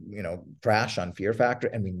crash on Fear Factor?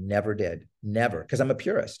 And we never did. Never. Because I'm a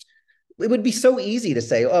purist. It would be so easy to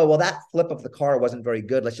say, oh, well, that flip of the car wasn't very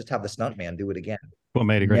good. Let's just have the stuntman do it again. What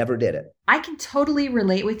made it great? Never did it. I can totally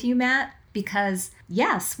relate with you, Matt, because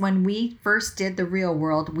yes, when we first did The Real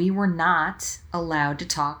World, we were not allowed to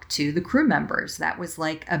talk to the crew members. That was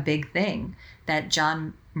like a big thing that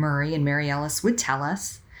John Murray and Mary Ellis would tell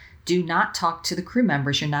us. Do not talk to the crew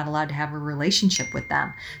members. You're not allowed to have a relationship with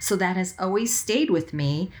them. So that has always stayed with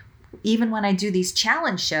me. Even when I do these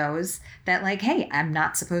challenge shows, that like, hey, I'm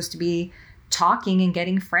not supposed to be talking and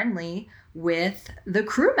getting friendly with the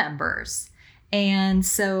crew members. And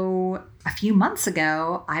so a few months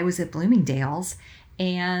ago, I was at Bloomingdale's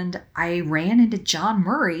and I ran into John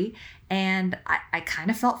Murray, and I kind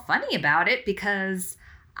of felt funny about it because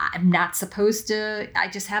I'm not supposed to, I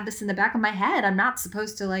just have this in the back of my head. I'm not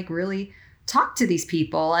supposed to like really talk to these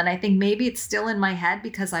people. And I think maybe it's still in my head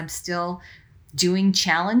because I'm still doing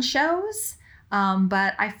challenge shows.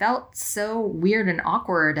 But I felt so weird and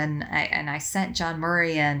awkward. And I sent John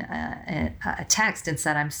Murray a text and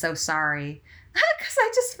said, I'm so sorry. Because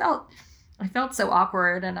I felt so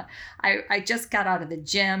awkward. And I just got out of the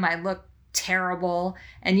gym. I looked terrible.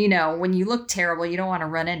 And when you look terrible, you don't want to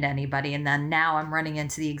run into anybody. And then now I'm running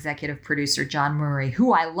into the executive producer, John Murray,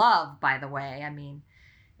 who I love, by the way. I mean,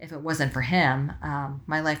 if it wasn't for him,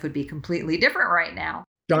 my life would be completely different right now.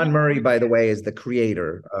 John Murray, by the way, is the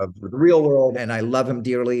creator of The Real World, and I love him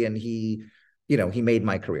dearly. And he made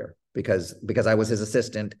my career because I was his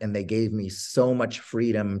assistant, and they gave me so much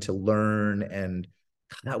freedom to learn. And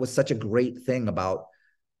that was such a great thing about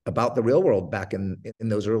The Real World back in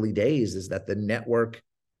those early days, is that the network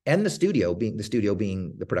and the studio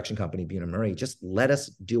being the production company, Buna Murray, just let us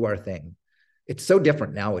do our thing. It's so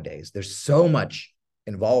different nowadays. There's so much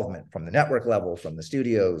involvement from the network level, from the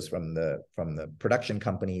studios, from the production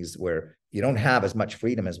companies, where you don't have as much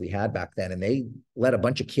freedom as we had back then. And they let a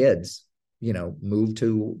bunch of kids, move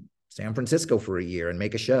to San Francisco for a year and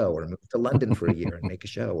make a show, or move to London for a year and make a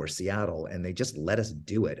show, or Seattle. And they just let us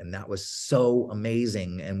do it. And that was so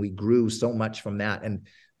amazing. And we grew so much from that. And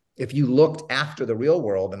if you looked after The Real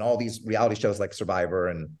World and all these reality shows like Survivor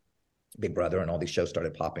and Big Brother and all these shows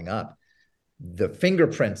started popping up, the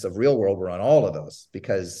fingerprints of Real World were on all of those,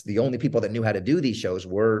 because the only people that knew how to do these shows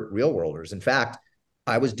were Real Worlders. In fact,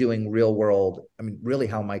 I was doing Real World. I mean, really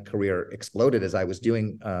how my career exploded is I was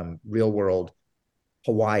doing Real World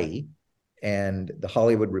Hawaii, and the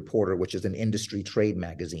Hollywood Reporter, which is an industry trade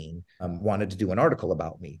magazine, wanted to do an article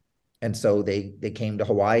about me. And so they came to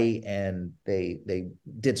Hawaii and they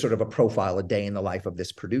did sort of a profile, a day in the life of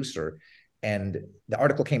this producer. And the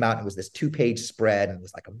article came out and it was this 2-page spread, and it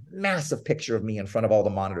was like a massive picture of me in front of all the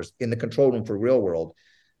monitors in the control room for Real World.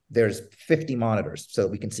 There's 50 monitors, so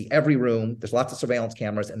we can see every room. There's lots of surveillance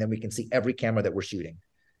cameras, and then we can see every camera that we're shooting.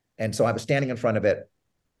 And so I was standing in front of it.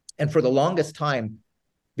 And for the longest time,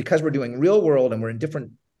 because we're doing Real World and we're in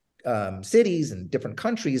different cities and different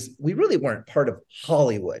countries, we really weren't part of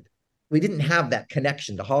Hollywood. We didn't have that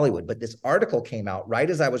connection to Hollywood. But this article came out right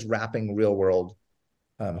as I was wrapping Real World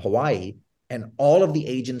Hawaii, and all of the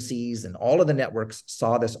agencies and all of the networks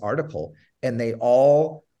saw this article, and they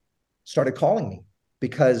all started calling me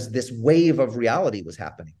because this wave of reality was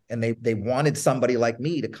happening, and they wanted somebody like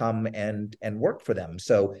me to come and work for them.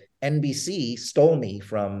 So NBC stole me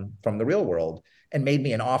from the Real World and made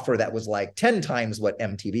me an offer that was like 10 times what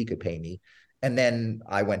MTV could pay me. And then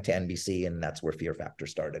I went to NBC, and that's where Fear Factor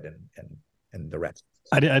started, and the rest.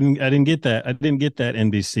 I didn't get that. I didn't get that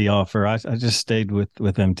NBC offer. I just stayed with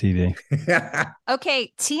MTV.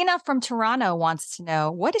 Okay, Tina from Toronto wants to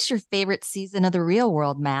know, what is your favorite season of The Real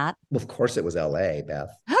World, Matt? Well, of course it was LA, Beth.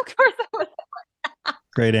 Of course it was.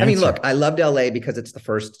 Great answer. I mean, look, I loved LA because it's the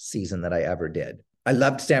first season that I ever did. I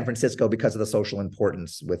loved San Francisco because of the social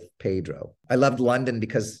importance with Pedro. I loved London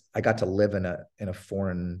because I got to live in a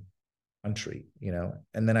foreign country,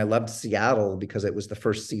 and then I loved Seattle because it was the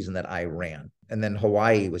first season that I ran. And then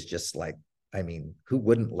Hawaii was just like, I mean, who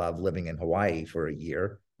wouldn't love living in Hawaii for a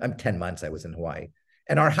year? 10 months I was in Hawaii,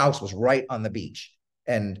 and our house was right on the beach,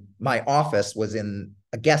 and my office was in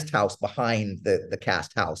a guest house behind the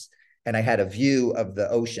cast house, and I had a view of the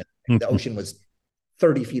ocean. The ocean was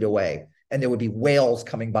 30 feet away, and there would be whales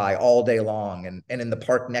coming by all day long, and in the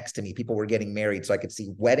park next to me people were getting married, so I could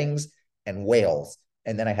see weddings and whales.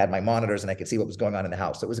 And then I had my monitors and I could see what was going on in the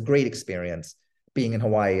house. So it was a great experience being in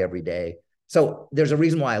Hawaii every day. So there's a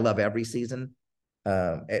reason why I love every season.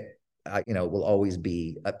 It will always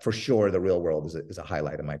be, for sure, The Real World is a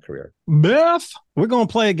highlight of my career. Beth, we're going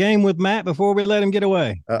to play a game with Matt before we let him get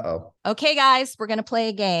away. Uh-oh. Okay, guys, we're going to play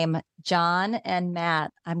a game. John and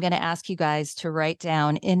Matt, I'm going to ask you guys to write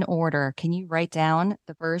down in order. Can you write down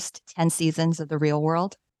the first 10 seasons of The Real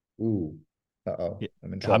World? Ooh. Uh-oh. Yeah,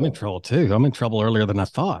 I'm in trouble. I'm in trouble too. I'm in trouble earlier than I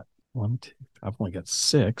thought. 1, 2, I've only got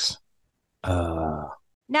 6. Now,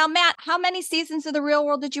 Matt, how many seasons of The Real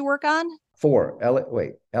World did you work on? 4.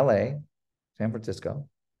 LA, San Francisco,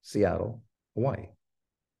 Seattle, Hawaii,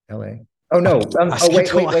 LA. Oh, no.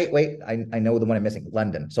 Wait. I know the one I'm missing.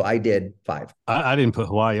 London. So I did 5. I didn't put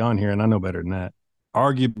Hawaii on here, and I know better than that.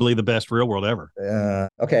 Arguably the best Real World ever.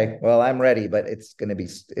 Okay. Well, I'm ready, but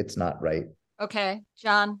it's not right. Okay,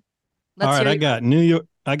 John. All right, I got New York.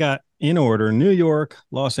 I got in order: New York,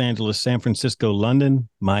 Los Angeles, San Francisco, London,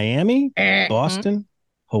 Miami, Boston,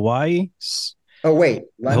 Hawaii. Oh, wait,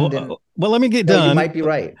 London. Well, let me get done. You might be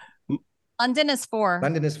right. London is 4.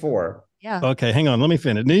 London is 4. Yeah. Okay, hang on. Let me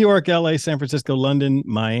finish. New York, LA, San Francisco, London,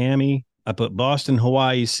 Miami. I put Boston,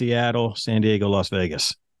 Hawaii, Seattle, San Diego, Las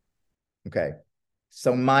Vegas. Okay.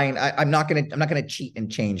 So mine, I'm not gonna cheat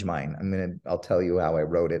and change mine. I'll tell you how I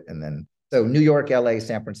wrote it, and then. So New York, LA,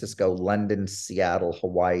 San Francisco, London, Seattle,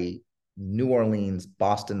 Hawaii, New Orleans,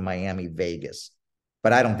 Boston, Miami, Vegas.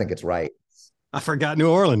 But I don't think it's right. I forgot New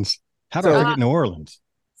Orleans. How did I forget New Orleans?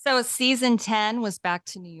 So season 10 was back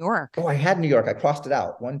to New York. Oh, I had New York. I crossed it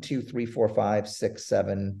out. 1, 2, 3, 4, 5, 6,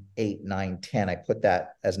 7, 8, 9, 10. I put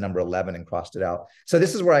that as number 11 and crossed it out. So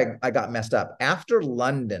this is where I got messed up. After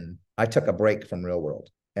London, I took a break from Real World,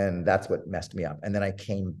 and that's what messed me up. And then I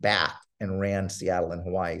came back and ran Seattle and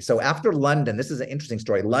Hawaii. So after London, this is an interesting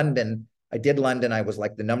story. I did London. I was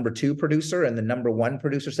like the number 2 producer, and the number 1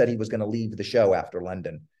 producer said he was going to leave the show after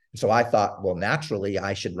London. So I thought, well, naturally,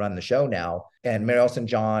 I should run the show now. And Mary Ellen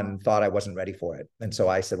John thought I wasn't ready for it. And so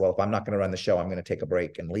I said, well, if I'm not going to run the show, I'm going to take a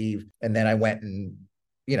break and leave. And then I went and,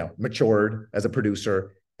 matured as a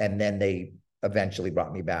producer. And then they eventually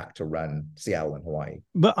brought me back to run Seattle and Hawaii.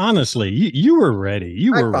 But honestly, you were ready.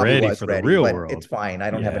 You were ready for the Real World. It's fine.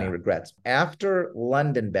 I don't have any regrets. After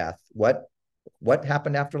London, Beth, what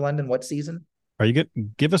happened after London? What season? Are you good?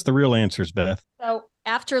 Give us the real answers, Beth. So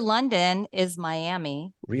after London is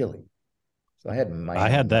Miami. Really? So I had Miami. I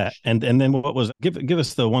had that. And then what was it? Give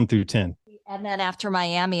us the 1 through 10. And then after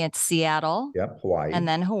Miami, it's Seattle. Yep, Hawaii. And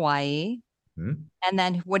then Hawaii. Hmm? And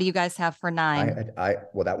then what do you guys have for 9? I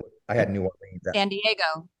had New Orleans. San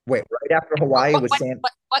Diego. Wait, right after Hawaii was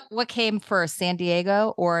what came first, San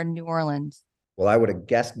Diego or New Orleans? Well, I would have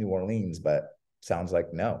guessed New Orleans, but sounds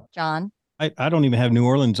like no. John? I don't even have New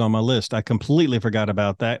Orleans on my list. I completely forgot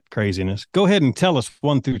about that craziness. Go ahead and tell us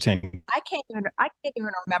 1 through 10. I can't even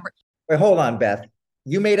remember. Wait, hold on, Beth.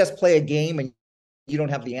 You made us play a game and you don't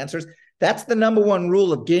have the answers. That's the number one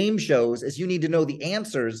rule of game shows is you need to know the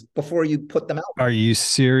answers before you put them out. Are you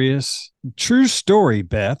serious? True story,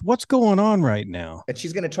 Beth. What's going on right now? And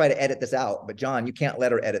she's going to try to edit this out. But John, you can't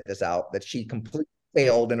let her edit this out, that she completely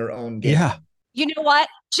failed in her own game. Yeah. You know what?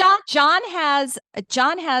 John has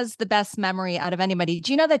the best memory out of anybody.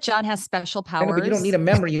 Do you know that John has special powers? I know, but you don't need a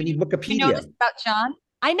memory. You need Wikipedia. You know this about John?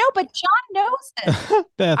 I know, but John knows this.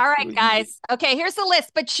 Beth, all right, guys. Okay, here's the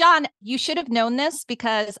list. But John, you should have known this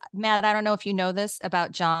because, Matt, I don't know if you know this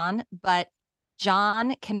about John, but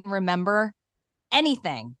John can remember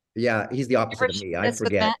anything. Yeah, he's the opposite of me. I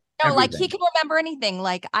forget. No, like he can remember anything.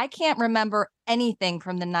 Like I can't remember anything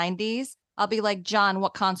from the 90s. I'll be like, John,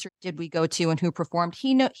 what concert did we go to and who performed?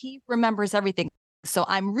 He remembers everything. So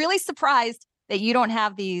I'm really surprised that you don't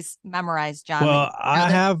have these memorized, John. Well, I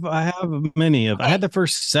have many of. Okay. I had the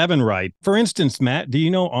first 7 right. For instance, Matt, do you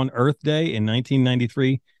know on Earth Day in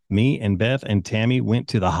 1993, me and Beth and Tammy went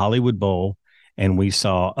to the Hollywood Bowl and we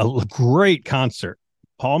saw a great concert.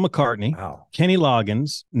 Paul McCartney, wow. Kenny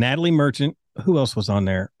Loggins, Natalie Merchant. Who else was on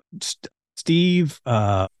there? Steve.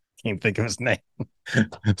 Can't think of his name.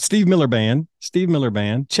 Steve Miller Band.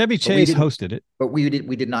 Chevy Chase hosted it. But we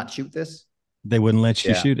did not shoot this. They wouldn't let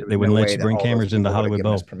you shoot it. They wouldn't let you bring cameras into Hollywood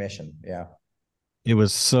Bowl. Permission. Yeah. It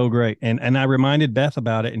was so great. And I reminded Beth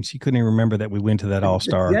about it and she couldn't even remember that we went to that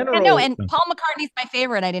All-Star. I know, and Paul McCartney's my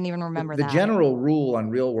favorite. I didn't even remember that. The general rule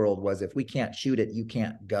on Real World was if we can't shoot it, you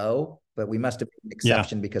can't go. But we must have made an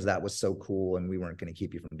exception because that was so cool and we weren't going to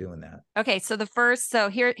keep you from doing that. Okay, so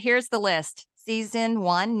here's the list. Season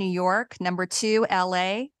 1, New York. Number 2,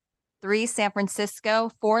 LA. 3, San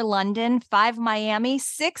Francisco. 4, London. 5, Miami.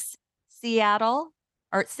 6, Seattle.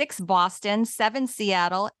 Or 6, Boston. 7,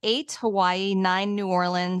 Seattle. 8, Hawaii. 9, New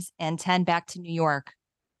Orleans. And 10 back to New York.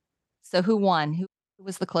 So who won? Who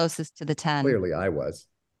was the closest to the 10? Clearly I was.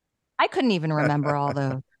 I couldn't even remember all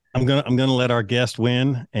those. I'm gonna let our guest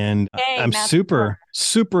win, and I'm super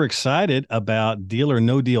excited about Deal or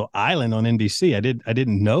No Deal Island on NBC. I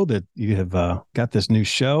didn't know that you have got this new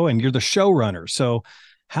show, and you're the showrunner. So,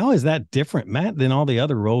 how is that different, Matt, than all the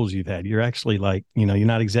other roles you've had? You're actually you're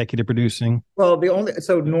not executive producing. Well,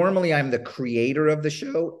 normally I'm the creator of the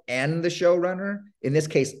show and the showrunner. In this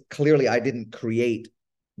case, clearly I didn't create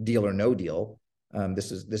Deal or No Deal.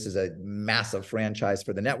 This is a massive franchise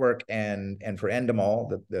for the network and for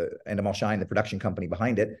Endemol, the Endemol Shine, the production company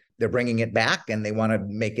behind it. They're bringing it back and they want to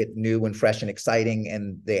make it new and fresh and exciting.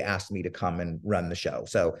 And they asked me to come and run the show.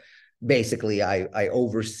 So basically, I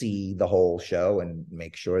oversee the whole show and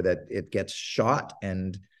make sure that it gets shot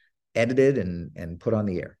and edited and put on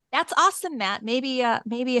the air. That's awesome, Matt. Maybe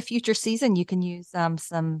a future season you can use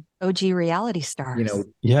some OG reality stars.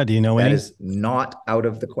 Yeah. Do you know that any? That is not out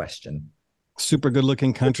of the question. Super good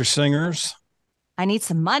looking country singers. I need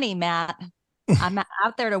some money, Matt. I'm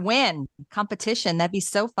out there to win competition. That'd be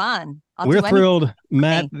so fun. We're thrilled,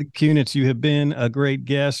 Matt Kunitz. You have been a great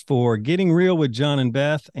guest for Getting Real with John and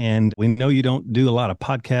Beth. And we know you don't do a lot of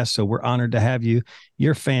podcasts, so we're honored to have you.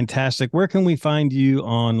 You're fantastic. Where can we find you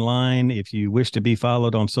online if you wish to be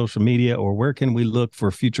followed on social media, or where can we look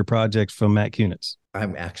for future projects from Matt Kunitz? I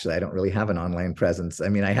don't really have an online presence. I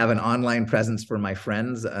mean, I have an online presence for my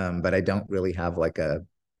friends, but I don't really have like a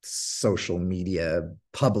social media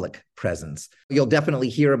public presence. You'll definitely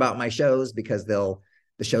hear about my shows because the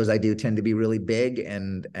shows I do tend to be really big,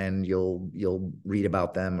 and you'll read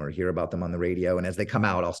about them or hear about them on the radio. And as they come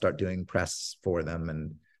out, I'll start doing press for them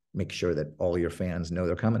and make sure that all your fans know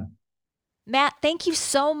they're coming. Matt, thank you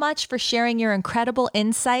so much for sharing your incredible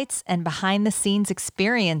insights and behind-the-scenes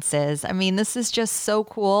experiences. I mean, this is just so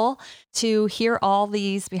cool to hear all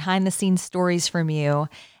these behind-the-scenes stories from you.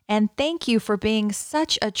 And thank you for being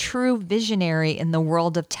such a true visionary in the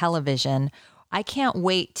world of television. I can't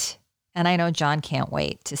wait, and I know John can't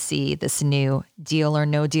wait to see this new Deal or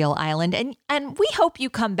No Deal Island. And we hope you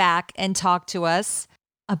come back and talk to us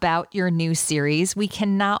about your new series. We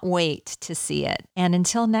cannot wait to see it. And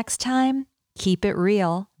until next time, keep it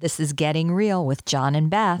real. This is Getting Real with John and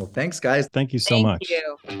Beth. Well, thanks, guys. Thank you so much.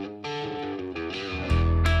 Thank you.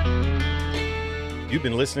 You've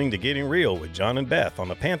been listening to Getting Real with John and Beth on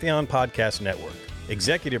the Pantheon Podcast Network.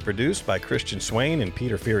 Executive produced by Christian Swain and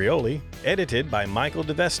Peter Furioli. Edited by Michael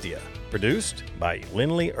DeVestia. Produced by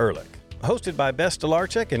Lindley Ehrlich. Hosted by Beth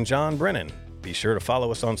Stolarczyk and John Brennan. Be sure to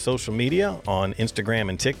follow us on social media on Instagram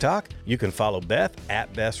and TikTok. You can follow Beth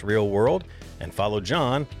at Beth's Real World and follow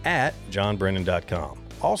John at johnbrennan.com.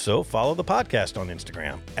 Also, follow the podcast on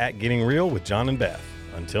Instagram at Getting Real with John and Beth.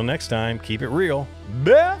 Until next time, keep it real.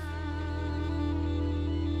 Beth!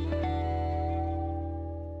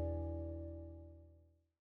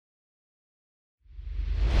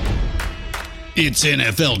 It's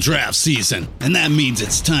NFL draft season, and that means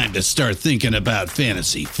it's time to start thinking about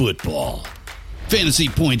fantasy football.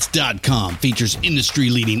 FantasyPoints.com features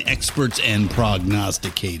industry-leading experts and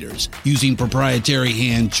prognosticators using proprietary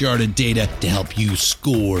hand-charted data to help you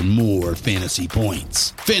score more fantasy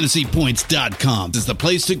points. FantasyPoints.com is the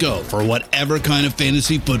place to go for whatever kind of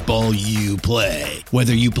fantasy football you play.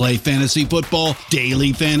 Whether you play fantasy football,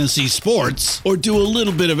 daily fantasy sports, or do a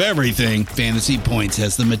little bit of everything, Fantasy Points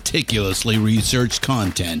has the meticulously researched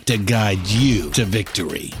content to guide you to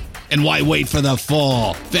victory. And why wait for the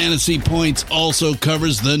fall? Fantasy Points also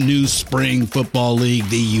covers the new spring football league,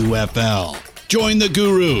 the UFL. Join the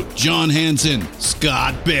guru, John Hansen,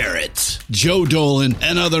 Scott Barrett, Joe Dolan,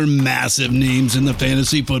 and other massive names in the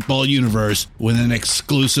fantasy football universe with an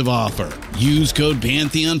exclusive offer. Use code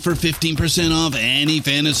Pantheon for 15% off any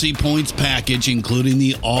Fantasy Points package, including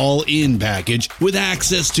the all-in package, with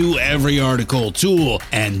access to every article, tool,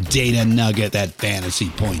 and data nugget that Fantasy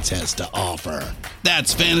Points has to offer.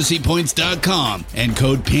 That's FantasyPoints.com and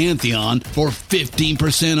code Pantheon for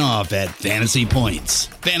 15% off at Fantasy Points.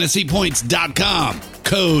 FantasyPoints.com,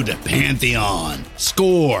 code Pantheon.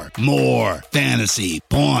 Score more fantasy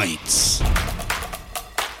points.